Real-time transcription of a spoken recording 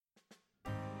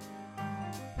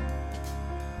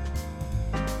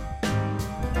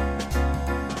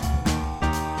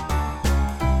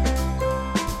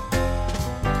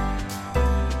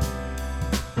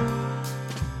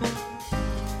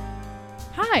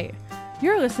Hi,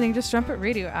 you're listening to Strumpet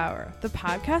Radio Hour, the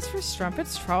podcast for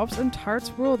strumpets, trollops, and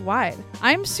tarts worldwide.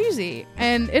 I'm Susie,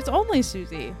 and it's only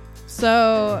Susie.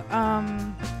 So,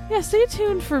 stay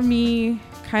tuned for me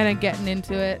kind of getting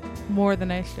into it more than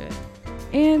I should.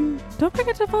 And don't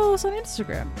forget to follow us on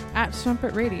Instagram,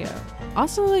 @Strumpet Radio.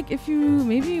 Also, if you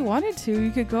maybe wanted to,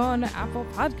 you could go on to Apple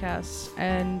Podcasts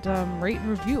and rate and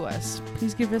review us.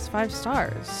 Please give us 5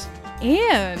 stars.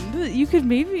 And you could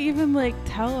maybe even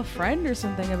tell a friend or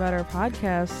something about our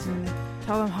podcast and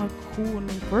tell them how cool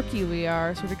and quirky we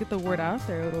are, so to get the word out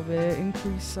there a little bit,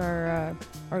 increase our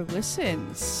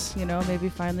listens. Maybe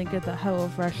finally get the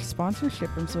HelloFresh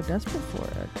sponsorship I'm so desperate for.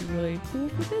 It'd be really cool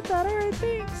if we did that. All right,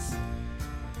 thanks.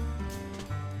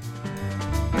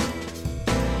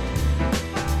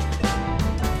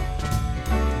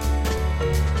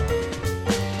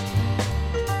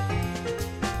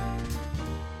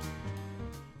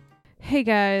 Hey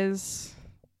guys,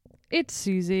 it's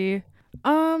Susie.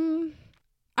 I'm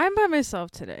by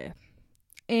myself today,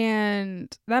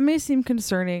 and that may seem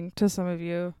concerning to some of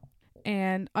you,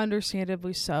 and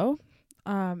understandably so.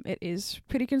 It is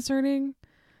pretty concerning.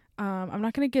 I'm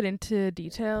not going to get into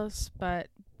details, but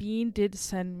Bean did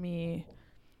send me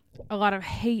a lot of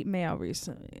hate mail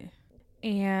recently,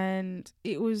 and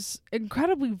it was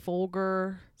incredibly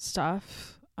vulgar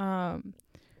stuff.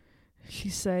 She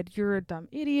said, "You're a dumb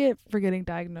idiot for getting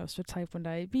diagnosed with type 1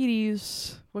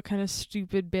 diabetes. What kind of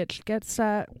stupid bitch gets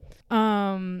that?"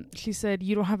 She said,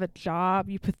 "You don't have a job,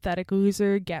 you pathetic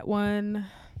loser, get one."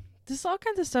 Just all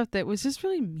kinds of stuff that was just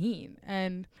really mean.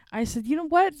 And I said, you know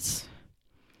what?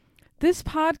 This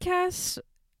podcast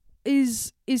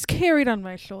is carried on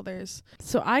my shoulders.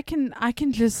 So I can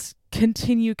just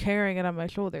continue carrying it on my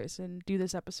shoulders and do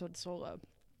this episode solo.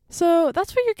 So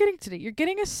that's what you're getting today. You're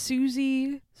getting a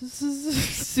Susie's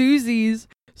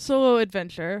solo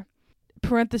adventure,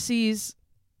 parentheses,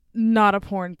 not a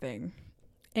porn thing.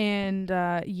 And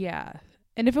yeah.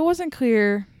 And if it wasn't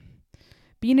clear,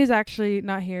 Bean is actually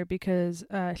not here because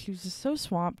she was just so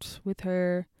swamped with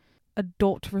her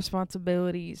adult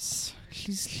responsibilities.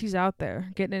 She's out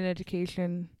there getting an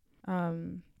education,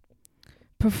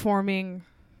 performing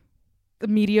a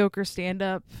mediocre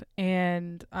stand-up,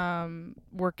 and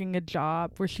working a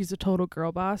job where she's a total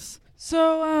girl boss.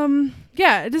 So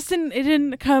yeah, it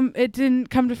didn't come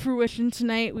to fruition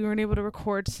tonight. We weren't able to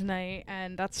record tonight,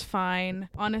 and that's fine.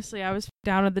 Honestly, I was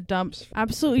down in the dumps,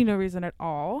 absolutely no reason at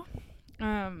all.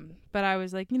 But I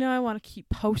was like, I want to keep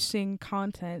posting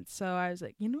content, so I was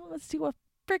like, let's do a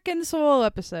freaking solo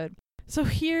episode. So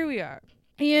here we are,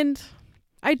 and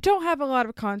I don't have a lot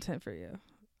of content for you.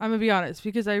 I'm going to be honest,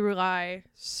 because I rely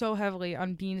so heavily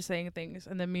on Bean saying things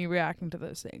and then me reacting to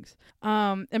those things.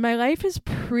 And my life is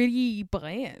pretty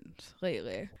bland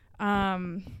lately.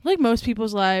 Like most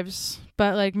people's lives,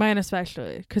 but mine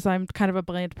especially, because I'm kind of a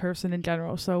bland person in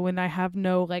general. So when I have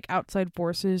no outside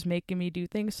forces making me do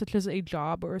things such as a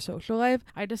job or a social life,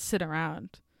 I just sit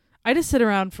around.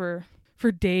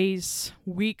 For days,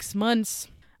 weeks, months.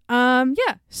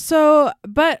 Yeah. So,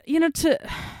 but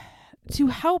to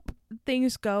help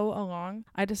things go along,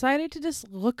 I decided to just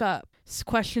look up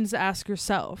questions to ask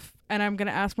yourself, and I'm going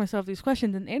to ask myself these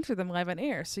questions and answer them live on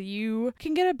air so you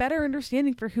can get a better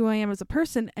understanding for who I am as a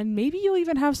person, and maybe you'll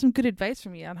even have some good advice for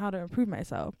me on how to improve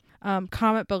myself.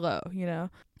 Comment below,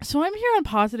 So I'm here on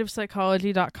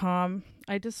positivepsychology.com.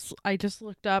 I just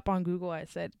looked up on Google. I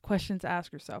said questions to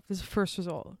ask yourself. This is the first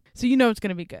result, so it's going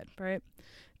to be good, right?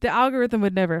 The algorithm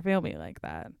would never fail me like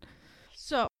that.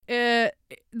 So, the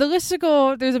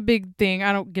listicle, there's a big thing.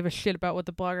 I don't give a shit about what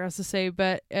the blogger has to say,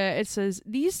 but it says,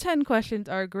 these 10 questions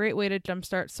are a great way to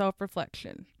jumpstart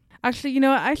self-reflection. Actually,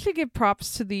 I should give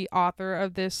props to the author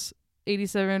of this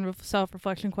 87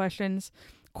 self-reflection questions,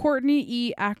 Courtney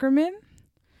E. Ackerman,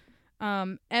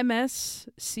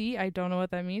 MSc. I don't know what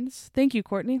that means. Thank you,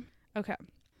 Courtney. Okay.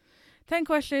 10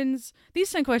 questions.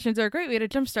 These 10 questions are a great way to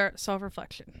jumpstart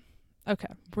self-reflection.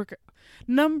 Okay, we're good.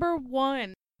 Number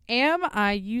 1. Am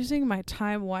I using my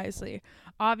time wisely?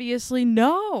 Obviously,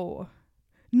 no.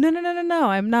 No,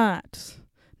 I'm not.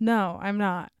 No, I'm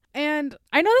not. And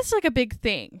I know this is a big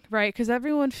thing, right? Because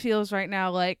everyone feels right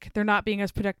now like they're not being as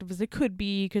productive as they could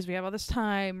be because we have all this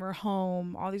time, we're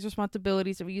home, all these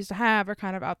responsibilities that we used to have are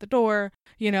kind of out the door.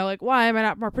 Why am I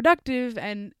not more productive?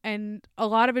 And a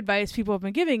lot of advice people have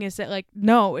been giving is that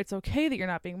no, it's okay that you're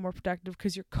not being more productive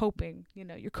because you're coping.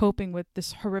 You're coping with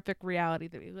this horrific reality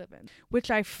that we live in,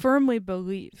 which I firmly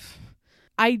believe.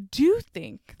 I do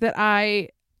think that I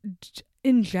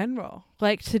in general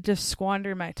like to just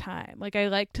squander my time. I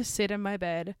like to sit in my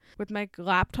bed with my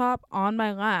laptop on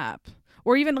my lap,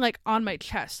 or even on my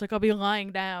chest. I'll be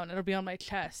lying down, it'll be on my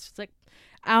chest.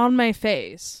 on my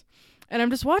face. And I'm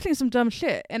just watching some dumb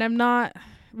shit. And I'm not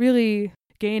really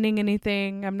gaining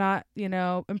anything. I'm not,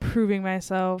 improving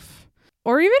myself.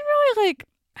 Or even really, like,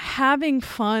 having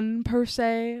fun, per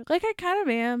se. Like, I kind of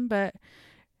am, but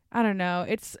I don't know.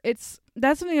 That's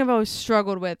something I've always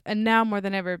struggled with. And now more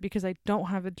than ever, because I don't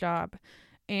have a job.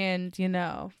 And,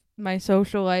 my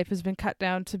social life has been cut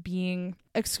down to being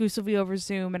exclusively over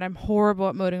Zoom, and I'm horrible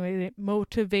at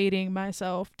motivating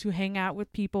myself to hang out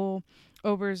with people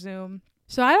over Zoom.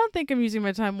 So I don't think I'm using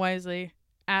my time wisely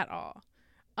at all.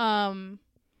 Am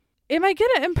I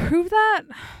gonna improve that?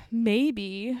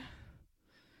 Maybe.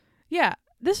 Yeah,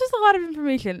 this is a lot of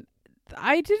information.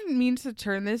 I didn't mean to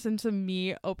turn this into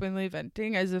me openly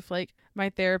venting as if like my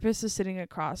therapist is sitting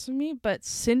across from me, but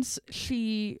since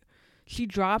she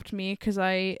dropped me because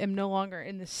I am no longer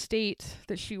in the state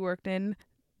that she worked in,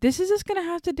 this is just going to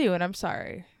have to do, and I'm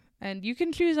sorry. And you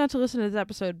can choose not to listen to this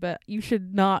episode, but you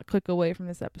should not click away from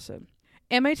this episode.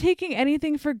 Am I taking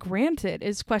anything for granted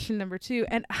is question number 2,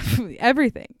 and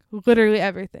everything, literally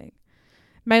everything.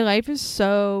 My life is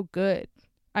so good.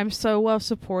 I'm so well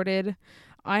supported.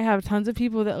 I have tons of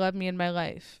people that love me in my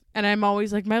life, and I'm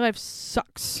always like, my life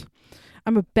sucks.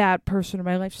 I'm a bad person,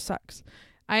 my life sucks.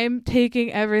 I am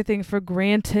taking everything for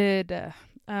granted.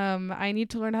 I need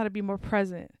to learn how to be more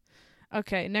present.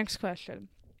 Okay, next question.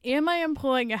 Am I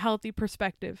employing a healthy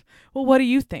perspective? Well, what do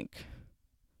you think?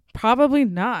 Probably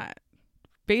not.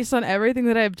 Based on everything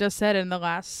that I've just said in the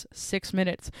last 6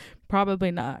 minutes,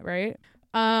 probably not, right?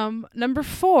 Number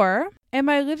 4, am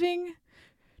I living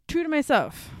true to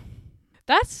myself?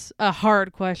 That's a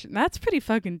hard question. That's pretty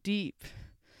fucking deep.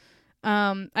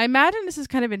 I imagine this is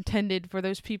kind of intended for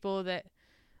those people that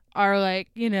are like,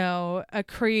 a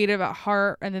creative at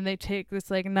heart, and then they take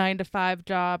this like 9-to-5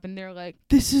 job and they're like,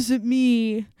 this isn't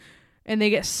me. And they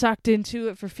get sucked into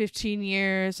it for 15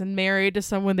 years and married to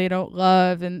someone they don't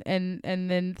love. And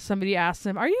then somebody asks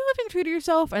them, are you living true to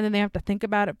yourself? And then they have to think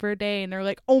about it for a day and they're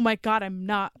like, oh my God, I'm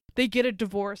not. They get a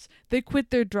divorce. They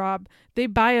quit their job. They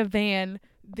buy a van.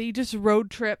 They just road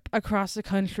trip across the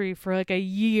country for like a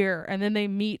year. And then they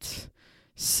meet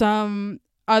some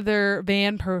other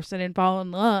van person and fall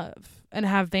in love and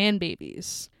have van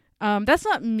babies. That's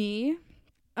not me.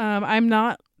 I'm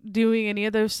not doing any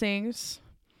of those things.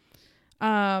 So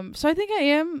I think I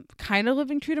am kind of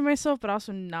living true to myself, but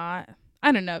also not.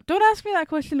 I don't know. Don't ask me that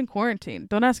question in quarantine.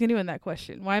 Don't ask anyone that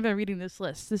question. Why am I reading this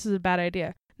list? This is a bad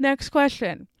idea. Next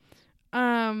question.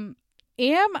 Am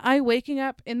I waking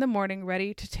up in the morning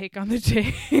ready to take on the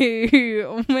day?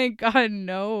 Oh my God,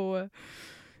 no.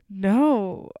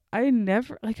 No, I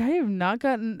have not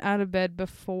gotten out of bed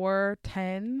before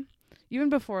 10, even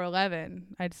before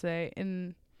 11, I'd say,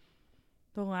 in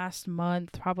the last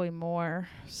month, probably more.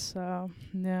 So,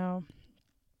 no.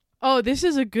 Oh, this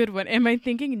is a good one. Am I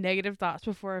thinking negative thoughts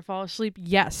before I fall asleep?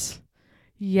 Yes.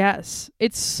 Yes.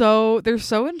 They're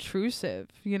so intrusive,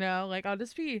 like I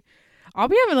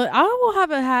will have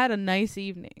had a nice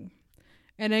evening.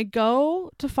 And I go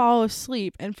to fall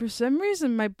asleep, and for some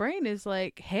reason, my brain is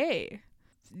like, hey,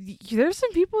 there's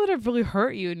some people that have really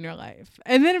hurt you in your life.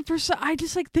 And then I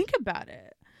just like think about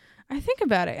it.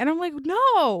 And I'm like,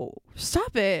 no,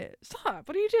 stop it. Stop.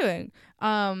 What are you doing?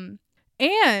 And,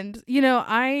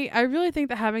 I really think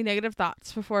that having negative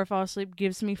thoughts before I fall asleep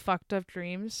gives me fucked up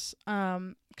dreams.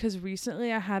 Because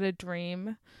recently I had a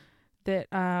dream that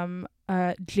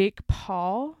Jake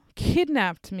Paul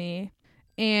kidnapped me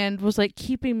and was like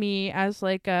keeping me as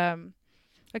like a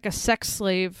sex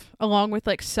slave along with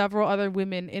like several other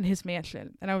women in his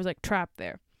mansion, and I was like trapped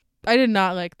there. I did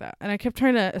not like that, and I kept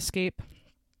trying to escape,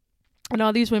 and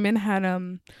all these women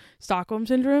had Stockholm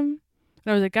syndrome, and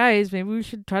I was like, guys, maybe we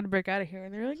should try to break out of here.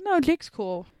 And they're like, no, Jake's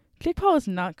cool. Jake Paul is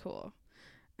not cool.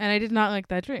 And I did not like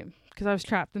that dream because I was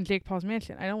trapped in Jake Paul's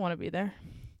mansion. I don't want to be there.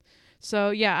 So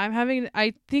yeah,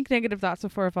 I think negative thoughts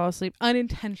before I fall asleep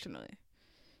unintentionally.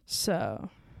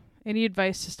 So, any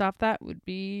advice to stop that would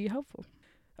be helpful.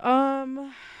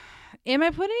 Am I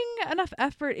putting enough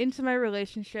effort into my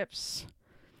relationships?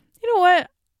 You know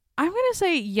what? I'm going to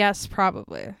say yes,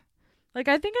 probably. Like,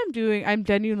 I think I'm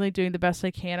genuinely doing the best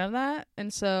I can on that.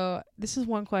 And so this is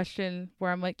one question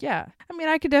where I'm like, yeah, I mean,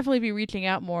 I could definitely be reaching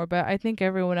out more, but I think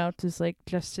everyone else is like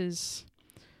just as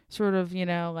sort of,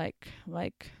 what's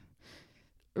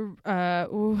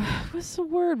the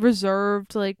word?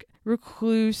 Reserved, like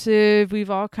reclusive.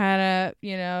 We've all kind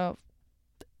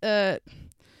of,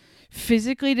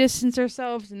 physically distance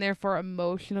ourselves and therefore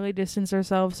emotionally distance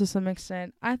ourselves to some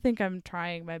extent. I think I'm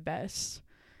trying my best.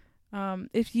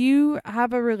 If you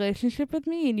have a relationship with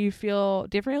me and you feel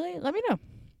differently, let me know.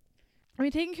 Am I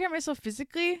taking care of myself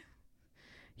physically?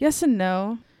 Yes and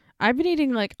no. I've been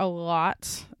eating like a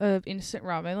lot of instant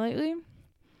ramen lately.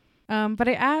 But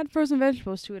I add frozen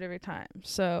vegetables to it every time.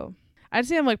 So I'd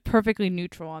say I'm like perfectly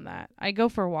neutral on that. I go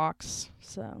for walks.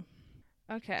 So,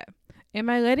 okay. Am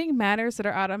I letting matters that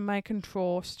are out of my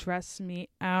control stress me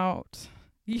out?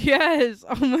 Yes.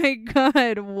 Oh my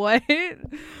God. What?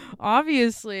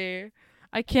 Obviously.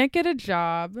 I can't get a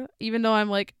job, even though I'm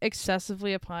like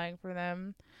excessively applying for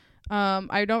them.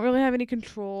 I don't really have any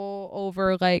control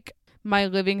over like my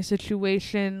living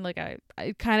situation. Like I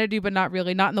kind of do, but not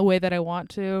really, not in the way that I want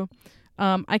to.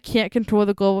 I can't control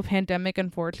the global pandemic,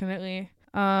 unfortunately.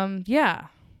 Yeah,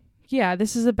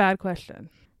 this is a bad question.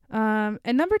 And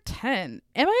number 10,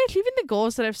 am I achieving the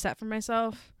goals that I've set for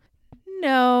myself?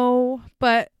 No,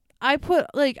 but I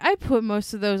put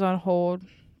most of those on hold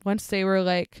once they were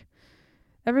like,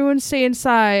 everyone stay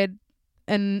inside.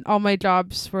 And all my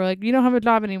jobs were like, you don't have a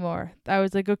job anymore. I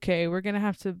was like, okay, we're gonna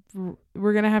have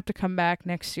to come back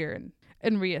next year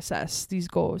and reassess these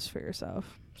goals for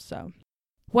yourself. So,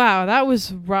 wow, that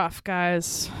was rough,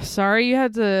 guys. Sorry you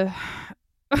had to.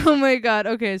 Oh my God.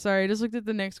 Okay, sorry. I just looked at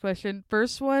the next question.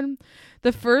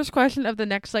 The first question of the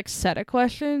next like set of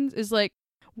questions is like,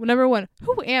 number 1,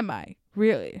 who am I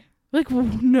really? Like,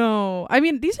 no. I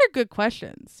mean, these are good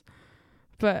questions,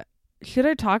 but should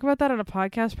I talk about that on a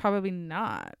podcast? Probably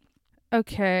not.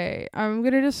 Okay, I'm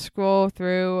gonna just scroll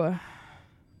through.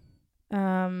 See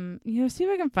if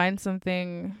I can find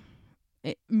something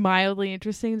mildly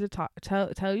interesting to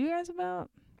tell you guys about.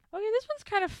 Okay, this one's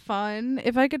kind of fun.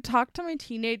 If I could talk to my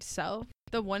teenage self,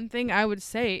 the one thing I would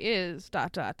say is ...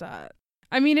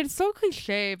 I mean, it's so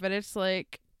cliche, but it's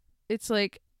like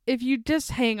if you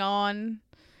just hang on,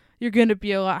 you're gonna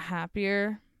be a lot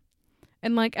happier.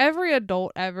 And like every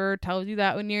adult ever tells you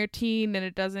that when you're a teen, and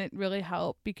it doesn't really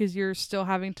help because you're still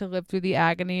having to live through the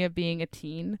agony of being a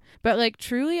teen. But like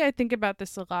truly, I think about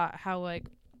this a lot, how like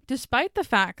despite the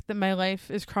fact that my life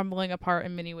is crumbling apart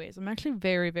in many ways, I'm actually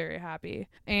very, very happy.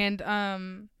 And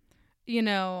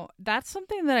that's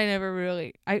something that I never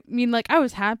really, I mean, like I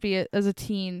was happy as a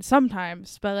teen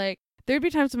sometimes, but like there'd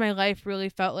be times in my life really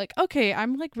felt like, okay,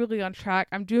 I'm like really on track,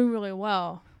 I'm doing really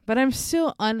well, but I'm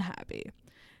still unhappy.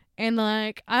 And,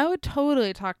 like, I would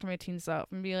totally talk to my teen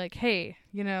self and be like, hey,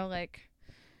 like,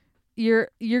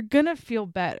 you're gonna feel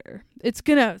better. It's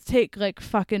gonna take, like,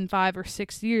 fucking 5 or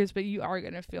 6 years, but you are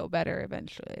gonna feel better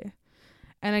eventually.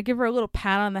 And I give her a little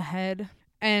pat on the head.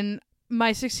 And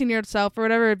my 16-year-old self or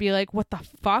whatever would be like, what the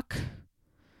fuck?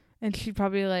 And she'd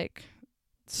probably, like,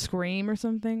 scream or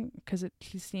something because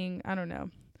she's seeing, I don't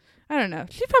know.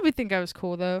 She'd probably think I was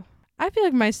cool, though. I feel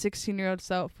like my 16-year-old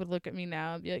self would look at me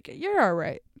now and be like, you're all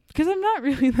right. Because I'm not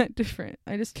really that different.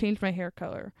 I just changed my hair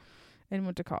color and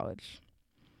went to college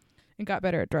and got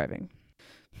better at driving.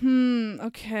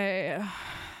 Okay.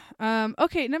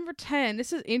 Okay, number 10.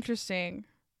 This is interesting.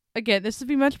 Again, this would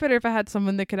be much better if I had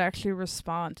someone that could actually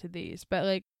respond to these. But,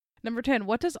 like, number 10,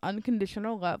 what does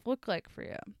unconditional love look like for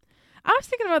you? I was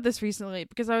thinking about this recently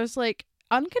because I was like,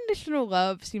 unconditional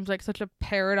love seems like such a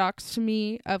paradox to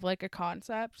me of like a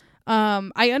concept.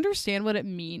 I understand what it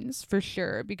means for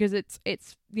sure because it's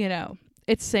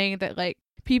saying that like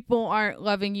people aren't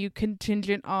loving you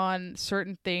contingent on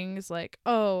certain things like,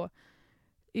 oh,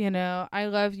 I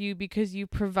love you because you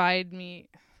provide me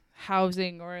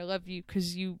housing, or I love you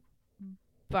because you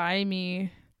buy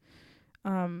me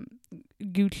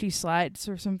Gucci slides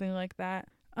or something like that.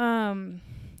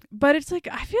 But it's like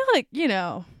I feel like,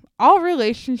 all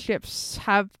relationships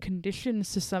have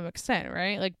conditions to some extent,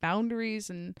 right? Like boundaries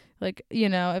and like,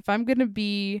 if I'm going to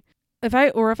be, if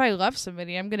I love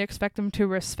somebody, I'm going to expect them to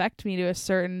respect me to a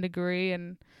certain degree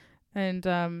and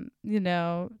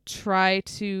try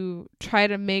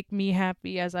to make me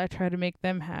happy as I try to make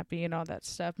them happy and all that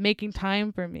stuff, making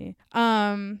time for me.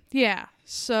 Yeah.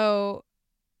 So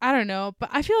I don't know,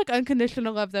 but I feel like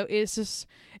unconditional love though is just,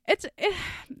 I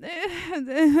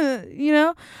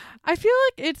feel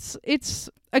like it's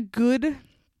a good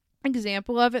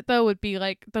example of it though would be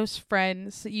like those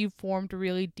friends that you've formed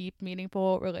really deep,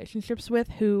 meaningful relationships with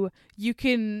who you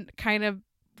can kind of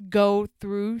go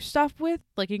through stuff with.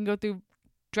 Like you can go through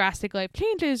drastic life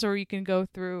changes, or you can go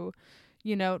through,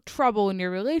 trouble in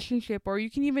your relationship, or you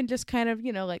can even just kind of,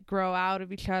 like grow out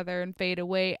of each other and fade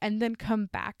away and then come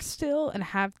back still and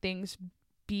have things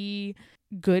be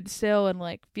good still and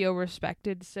like feel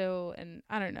respected still. And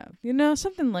I don't know,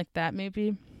 something like that.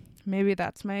 Maybe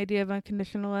that's my idea of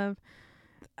unconditional love.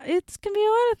 It can be a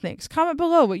lot of things. Comment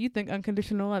below what you think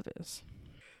unconditional love is.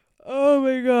 Oh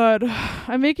my God.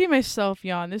 I'm making myself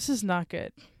yawn. This is not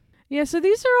good. Yeah, so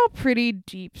these are all pretty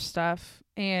deep stuff,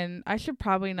 and I should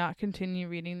probably not continue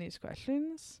reading these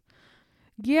questions.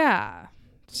 Yeah.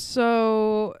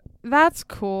 So that's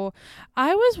cool.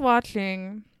 I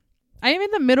am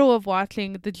in the middle of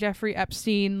watching the Jeffrey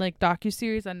Epstein like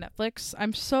docuseries on Netflix.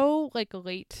 I'm so like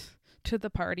late to the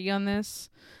party on this.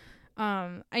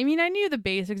 I mean, I knew the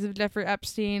basics of Jeffrey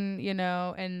Epstein, you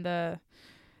know, and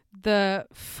the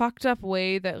fucked up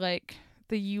way that like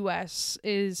the US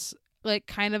is like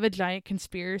kind of a giant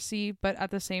conspiracy, but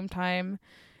at the same time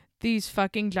these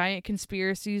fucking giant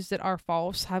conspiracies that are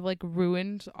false have like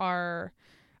ruined our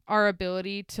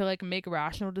ability to like make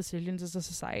rational decisions as a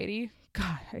society.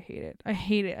 God, I hate it. I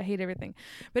hate it. I hate everything.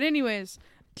 But anyways,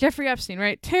 Jeffrey Epstein,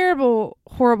 right? Terrible,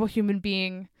 horrible human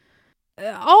being.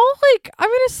 All like, I'm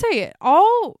gonna say it.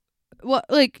 All well,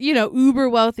 like, you know, uber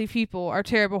wealthy people are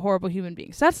terrible, horrible human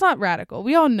beings. That's not radical.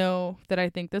 We all know that I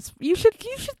think this. You should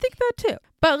think that too.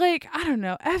 But like, I don't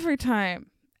know. Every time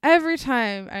I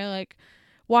like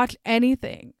watch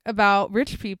anything about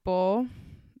rich people,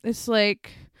 it's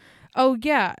like, oh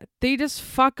yeah, they just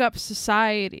fuck up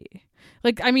society.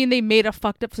 Like, I mean, they made a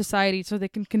fucked up society so they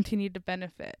can continue to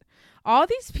benefit. All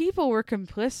these people were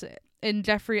complicit in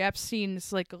Jeffrey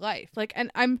Epstein's like life. Like, and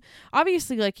I'm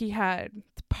obviously like he had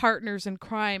partners in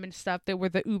crime and stuff that were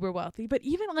the uber wealthy, but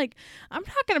even like I'm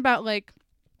talking about like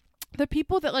the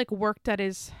people that like worked at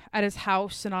his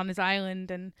house and on his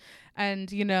island,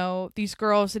 and you know, these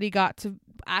girls that he got to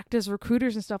act as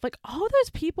recruiters and stuff, like all those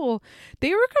people,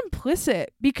 they were complicit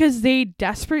because they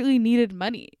desperately needed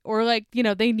money, or like, you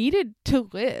know, they needed to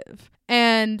live.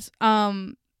 And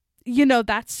you know,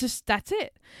 that's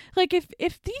it. Like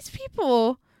if these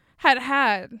people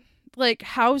had like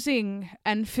housing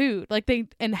and food, like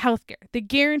and healthcare, they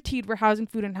guaranteed for housing,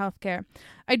 food, and healthcare,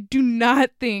 I do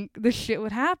not think this shit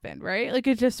would happen, right? Like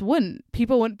it just wouldn't.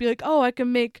 People wouldn't be like, oh, I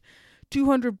can make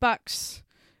 $200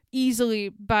 easily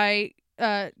by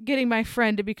getting my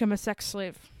friend to become a sex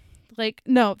slave. Like,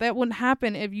 no, that wouldn't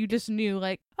happen if you just knew,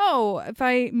 like, oh, if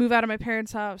I move out of my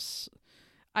parents' house,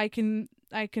 I can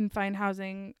find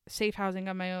housing, safe housing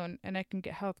on my own, and I can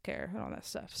get healthcare and all that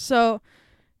stuff. So,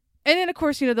 and then of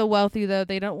course, you know, the wealthy, though,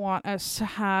 they don't want us to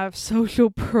have social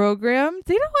programs.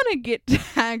 They don't want to get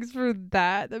taxed for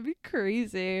that. That'd be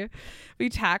crazy. We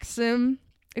tax them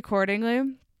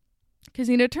accordingly. Because,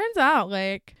 you know, it turns out,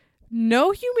 like,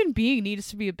 no human being needs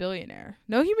to be a billionaire.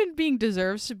 No human being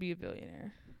deserves to be a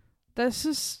billionaire. That's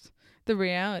just the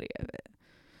reality of it.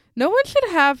 No one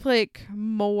should have, like,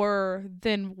 more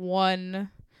than one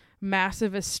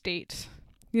massive estate.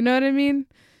 You know what I mean?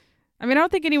 I mean, I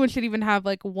don't think anyone should even have,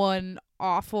 like, one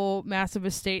awful massive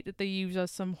estate that they use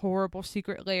as some horrible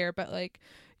secret lair. But, like,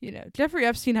 you know, Jeffrey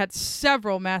Epstein had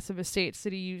several massive estates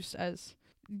that he used as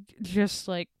just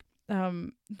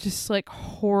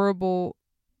horrible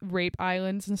rape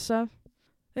islands and stuff.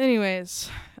 Anyways,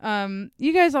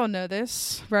 you guys all know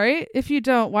this, right? If you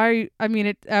don't, why are you, I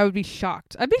mean, I would be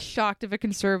shocked. I'd be shocked if a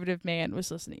conservative man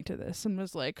was listening to this and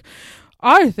was like,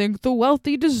 I think the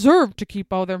wealthy deserve to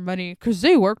keep all their money because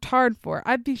they worked hard for it.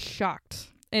 I'd be shocked.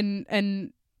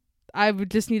 And I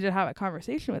would just need to have a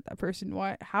conversation with that person.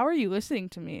 Why? How are you listening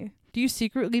to me? Do you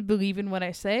secretly believe in what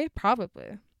I say?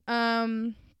 Probably.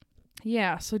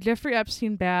 Yeah, so Jeffrey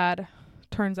Epstein bad,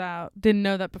 turns out. Didn't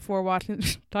know that before watching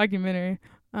the documentary.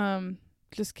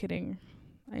 Just kidding.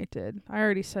 I did. I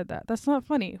already said that. That's not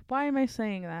funny. Why am I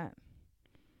saying that?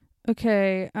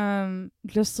 Okay,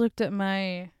 just looked at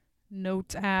my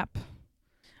notes app.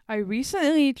 I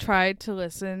recently tried to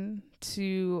listen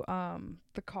to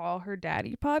the Call Her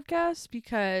Daddy podcast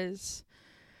because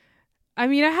I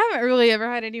mean, I haven't really ever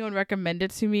had anyone recommend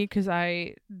it to me because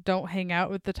I don't hang out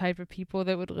with the type of people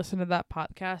that would listen to that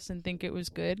podcast and think it was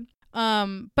good.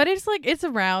 But it's like, it's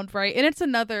around, right? And it's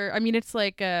another, I mean, it's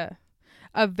like a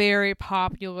very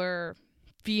popular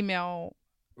female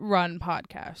run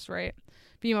podcast, right?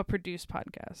 Female produced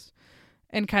podcast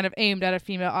and kind of aimed at a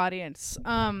female audience.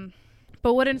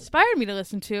 But what inspired me to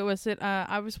listen to it was that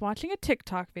I was watching a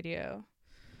TikTok video,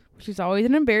 which is always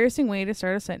an embarrassing way to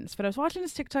start a sentence. But I was watching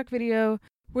this TikTok video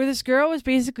where this girl was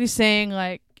basically saying,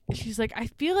 like, she's like, I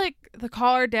feel like the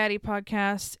Call Her Daddy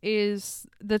podcast is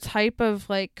the type of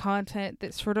like content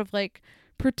that sort of like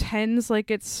pretends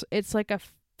like it's like a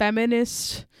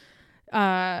feminist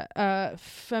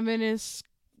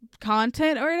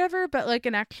content or whatever, but like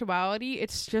in actuality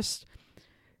it's just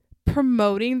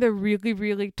promoting the really,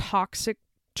 really toxic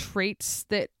traits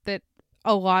that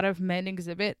a lot of men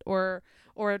exhibit, or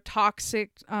toxic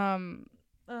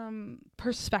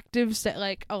perspectives that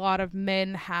like a lot of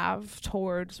men have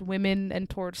towards women and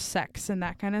towards sex and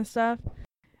that kind of stuff.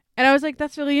 And I was like,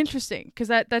 that's really interesting because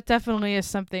that definitely is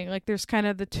something. Like, there's kind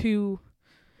of the two,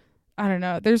 I don't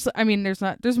know, there's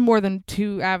more than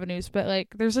two avenues, but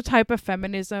like there's a type of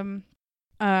feminism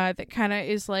that kind of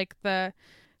is like the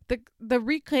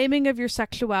reclaiming of your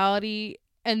sexuality,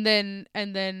 and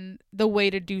then the way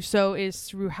to do so is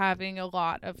through having a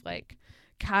lot of like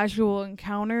casual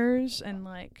encounters and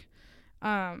like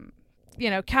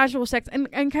casual sex,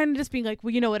 and kind of just being like,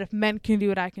 well, you know what, if men can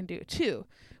do it, I can do it too,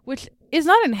 which is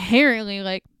not inherently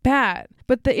like bad,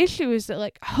 but the issue is that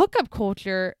like hookup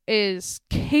culture is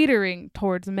catering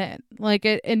towards men. Like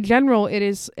in general, it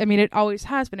is. I mean, it always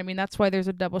has been. I mean, that's why there's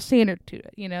a double standard to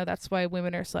it. That's why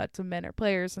women are sluts and men are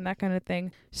players and that kind of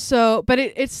thing. So, but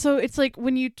it's like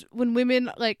when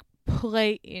women like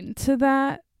play into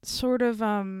that sort of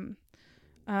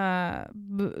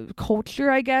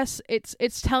culture, I guess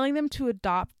it's telling them to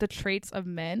adopt the traits of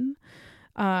men,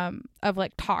 of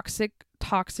like toxic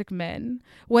men,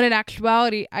 when in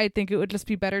actuality I think it would just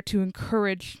be better to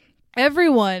encourage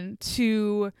everyone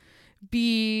to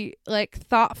be like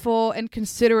thoughtful and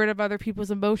considerate of other people's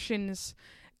emotions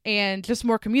and just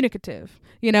more communicative,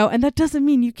 and that doesn't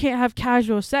mean you can't have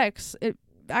casual sex. It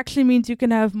actually means you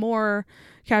can have more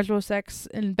casual sex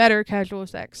and better casual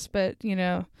sex, but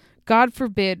God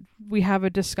forbid we have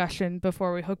a discussion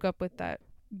before we hook up with that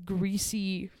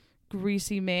greasy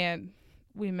man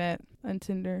we met on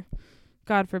Tinder.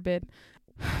 God forbid.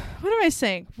 What am I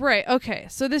saying? Right. Okay.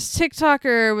 So this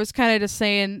TikToker was kind of just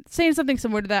saying something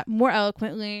similar to that, more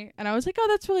eloquently. And I was like, oh,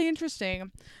 that's really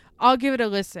interesting. I'll give it a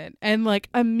listen. And like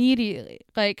immediately,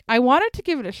 like I wanted to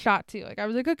give it a shot too. Like I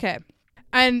was like, okay.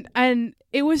 And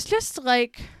it was just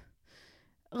like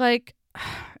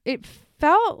it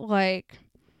felt like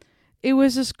it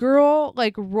was this girl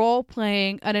like role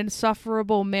playing an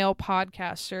insufferable male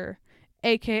podcaster,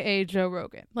 aka Joe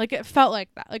Rogan. Like it felt like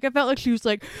that. Like it felt like she was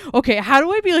like, okay, how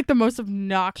do I be like the most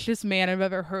obnoxious man I've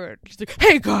ever heard? She's like,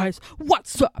 hey guys,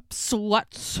 what's up,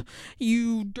 sluts?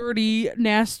 You dirty,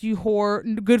 nasty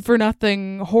whore, good for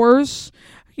nothing whores.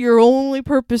 Your only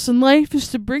purpose in life is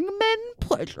to bring men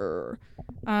pleasure.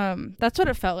 That's what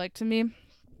it felt like to me.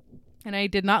 And I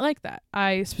did not like that.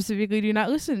 I specifically do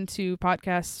not listen to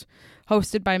podcasts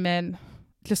hosted by men.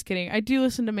 Just kidding. I do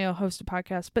listen to male hosted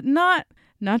podcasts, but not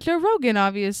Joe Rogan,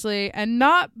 obviously, and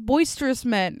not boisterous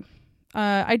men.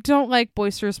 I don't like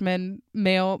boisterous male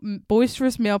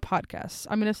podcasts.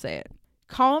 I'm gonna say it.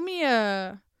 Call me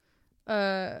not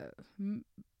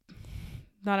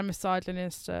a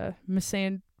misogynist. Okay,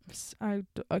 I'm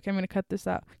gonna cut this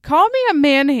out. Call me a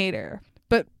man hater,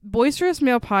 but boisterous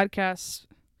male podcasts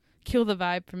kill the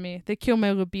vibe for me. They kill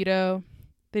my libido.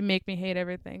 They make me hate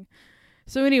everything.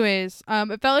 So anyways,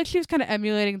 it felt like she was kind of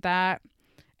emulating that.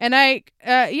 And I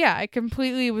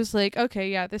completely was like, okay,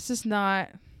 yeah, this is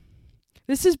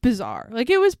bizarre.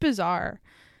 Like, it was bizarre.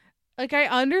 Like, I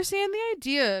understand the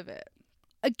idea of it.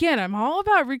 Again, I'm all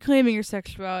about reclaiming your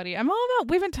sexuality.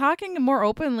 We've been talking more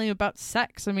openly about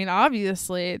sex. I mean,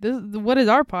 obviously, what is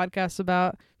our podcast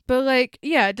about? But like,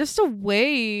 yeah, just the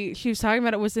way she was talking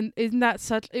about it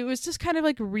it was just kind of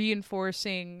like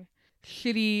reinforcing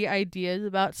shitty ideas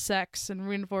about sex and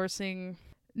reinforcing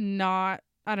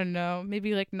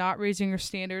maybe like not raising your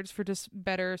standards for just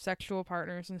better sexual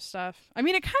partners and stuff. I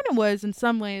mean, it kind of was in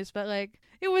some ways, but like,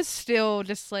 it was still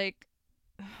just like,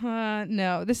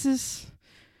 no, this is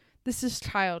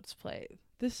child's play.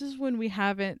 This is when we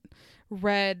haven't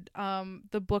read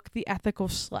the book The Ethical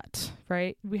Slut,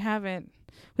 right? We haven't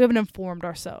informed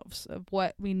ourselves of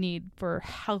what we need for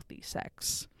healthy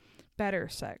sex, better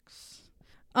sex.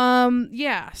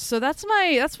 So that's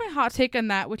my hot take on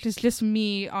that, which is just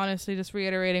me honestly just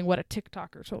reiterating what a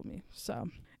TikToker told me. So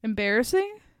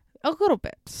embarrassing a little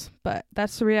bit, but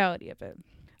that's the reality of it.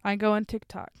 I go on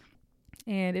TikTok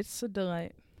and it's a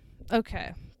delight.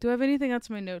 Okay, do I have anything else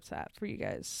in my notes app for you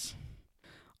guys?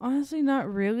 Honestly,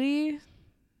 not really.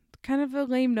 Kind of a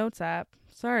lame notes app.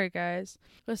 Sorry, guys.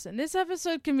 Listen, this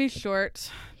episode can be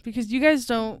short because you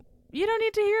don't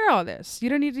need to hear all this. You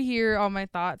don't need to hear all my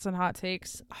thoughts and hot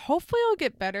takes. Hopefully I'll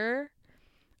get better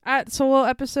at solo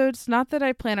episodes. Not that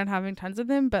I plan on having tons of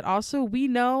them, but also we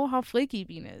know how flaky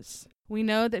Bean is. We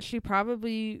know that she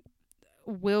probably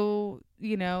will,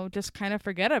 just kind of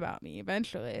forget about me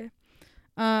eventually.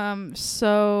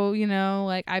 So,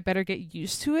 like I better get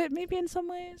used to it maybe in some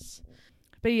ways.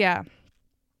 But yeah.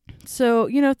 So,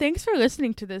 thanks for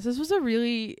listening to this. This was a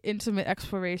really intimate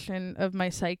exploration of my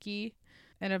psyche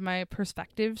and of my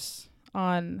perspectives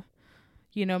on,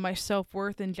 my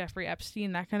self-worth and Jeffrey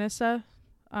Epstein, that kind of stuff.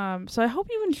 So I hope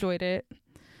you enjoyed it.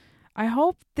 I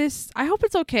hope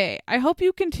it's okay. I hope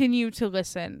you continue to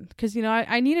listen because,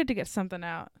 I needed to get something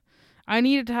out. I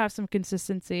needed to have some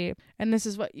consistency, and this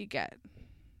is what you get.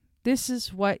 This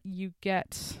is what you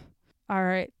get. All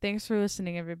right. Thanks for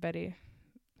listening, everybody.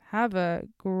 Have a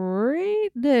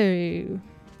great day.